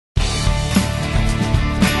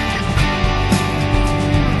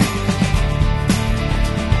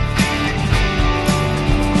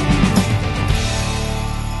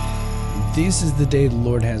This is the day the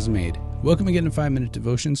Lord has made. Welcome again to 5 Minute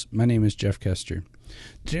Devotions. My name is Jeff Kester.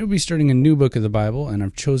 Today we'll be starting a new book of the Bible, and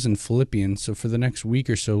I've chosen Philippians, so for the next week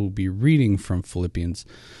or so we'll be reading from Philippians.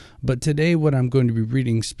 But today what I'm going to be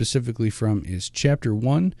reading specifically from is chapter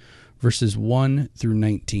 1, verses 1 through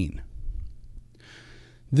 19.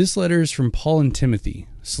 This letter is from Paul and Timothy,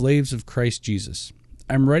 slaves of Christ Jesus.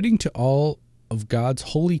 I'm writing to all of God's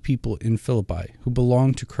holy people in Philippi who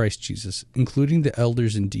belong to Christ Jesus, including the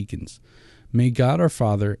elders and deacons. May God our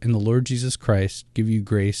Father and the Lord Jesus Christ give you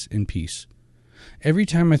grace and peace. Every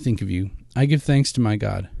time I think of you, I give thanks to my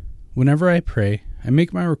God. Whenever I pray, I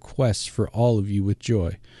make my requests for all of you with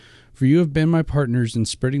joy, for you have been my partners in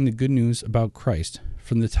spreading the good news about Christ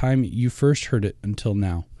from the time you first heard it until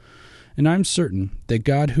now. And I'm certain that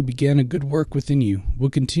God, who began a good work within you, will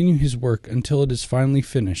continue his work until it is finally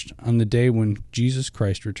finished on the day when Jesus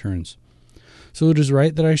Christ returns. So it is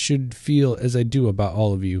right that I should feel as I do about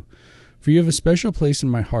all of you, for you have a special place in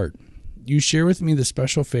my heart. You share with me the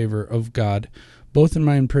special favor of God, both in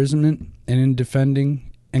my imprisonment and in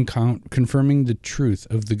defending and confirming the truth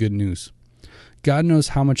of the good news. God knows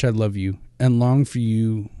how much I love you and long for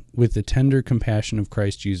you with the tender compassion of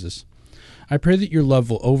Christ Jesus. I pray that your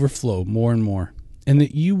love will overflow more and more, and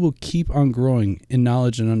that you will keep on growing in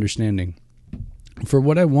knowledge and understanding. For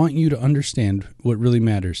what I want you to understand what really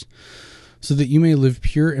matters, so that you may live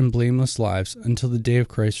pure and blameless lives until the day of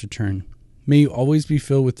Christ's return. May you always be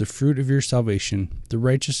filled with the fruit of your salvation, the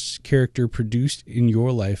righteous character produced in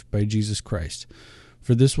your life by Jesus Christ,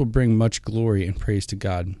 for this will bring much glory and praise to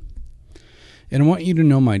God. And I want you to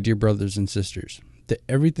know, my dear brothers and sisters, that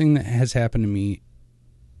everything that has happened to me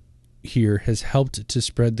here has helped to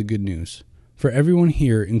spread the good news. For everyone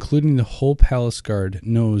here, including the whole palace guard,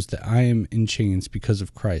 knows that I am in chains because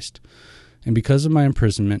of Christ. And because of my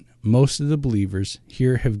imprisonment, most of the believers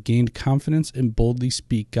here have gained confidence and boldly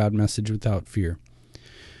speak God's message without fear.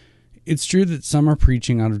 It's true that some are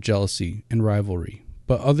preaching out of jealousy and rivalry,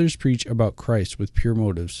 but others preach about Christ with pure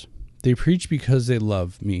motives. They preach because they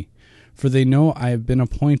love me, for they know I have been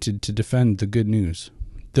appointed to defend the good news.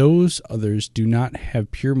 Those others do not have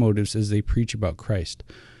pure motives as they preach about Christ.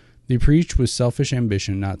 They preach with selfish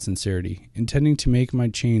ambition, not sincerity, intending to make my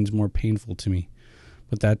chains more painful to me.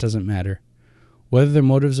 But that doesn't matter. Whether their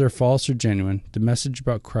motives are false or genuine, the message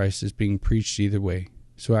about Christ is being preached either way.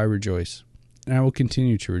 So I rejoice, and I will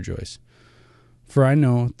continue to rejoice. For I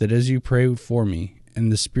know that as you pray for me,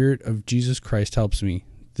 and the Spirit of Jesus Christ helps me,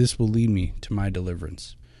 this will lead me to my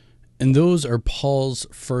deliverance. And those are Paul's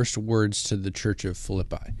first words to the church of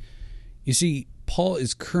Philippi. You see, Paul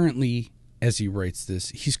is currently, as he writes this,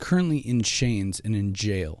 he's currently in chains and in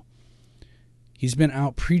jail. He's been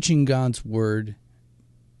out preaching God's word,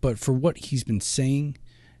 but for what he's been saying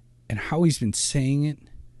and how he's been saying it,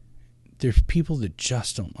 there's people that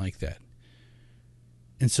just don't like that.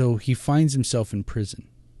 And so he finds himself in prison.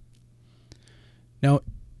 Now,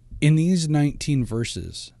 in these 19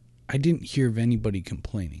 verses, I didn't hear of anybody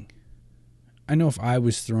complaining. I know if I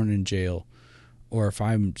was thrown in jail or if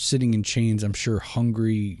I'm sitting in chains, I'm sure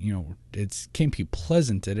hungry, it can't be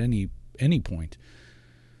pleasant at any point.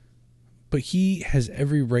 But he has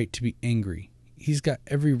every right to be angry. He's got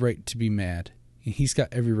every right to be mad. And he's got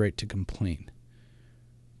every right to complain.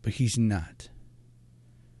 But he's not.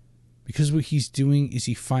 Because what he's doing is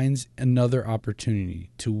he finds another opportunity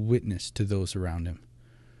to witness to those around him.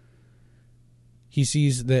 He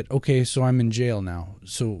sees that, okay, so I'm in jail now.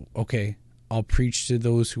 So, okay, I'll preach to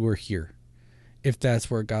those who are here. If that's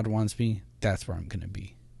where God wants me, that's where I'm going to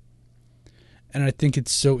be. And I think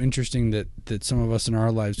it's so interesting that some of us in our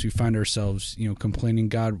lives, we find ourselves, complaining,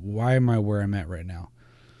 God, why am I where I'm at right now?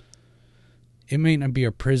 It may not be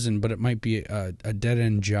a prison, but it might be a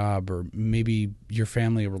dead-end job, or maybe your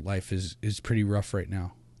family life is pretty rough right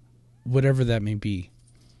now. Whatever that may be,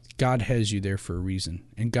 God has you there for a reason,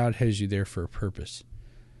 and God has you there for a purpose.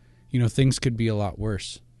 Things could be a lot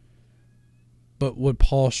worse. But what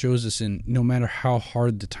Paul shows us no matter how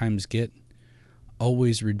hard the times get,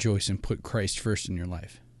 always rejoice and put Christ first in your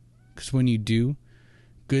life. Because when you do,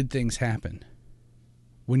 good things happen.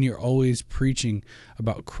 When you're always preaching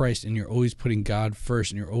about Christ and you're always putting God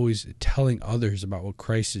first and you're always telling others about what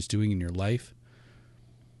Christ is doing in your life,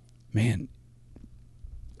 man,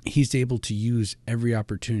 he's able to use every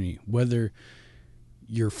opportunity, whether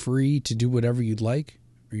you're free to do whatever you'd like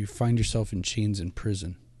or you find yourself in chains in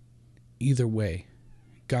prison. Either way,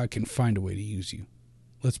 God can find a way to use you.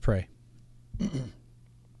 Let's pray.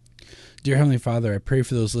 Dear Heavenly Father, I pray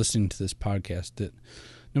for those listening to this podcast that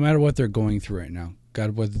no matter what they're going through right now,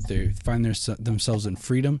 God, whether they find themselves in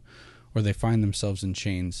freedom or they find themselves in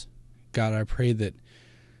chains, God, I pray that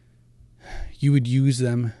you would use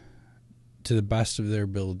them to the best of their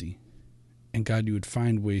ability. And God, you would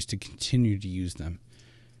find ways to continue to use them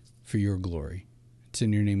for your glory. It's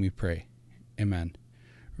in your name we pray. Amen.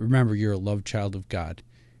 Remember, you're a loved child of God.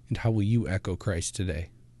 And how will you echo Christ today?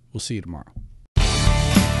 We'll see you tomorrow.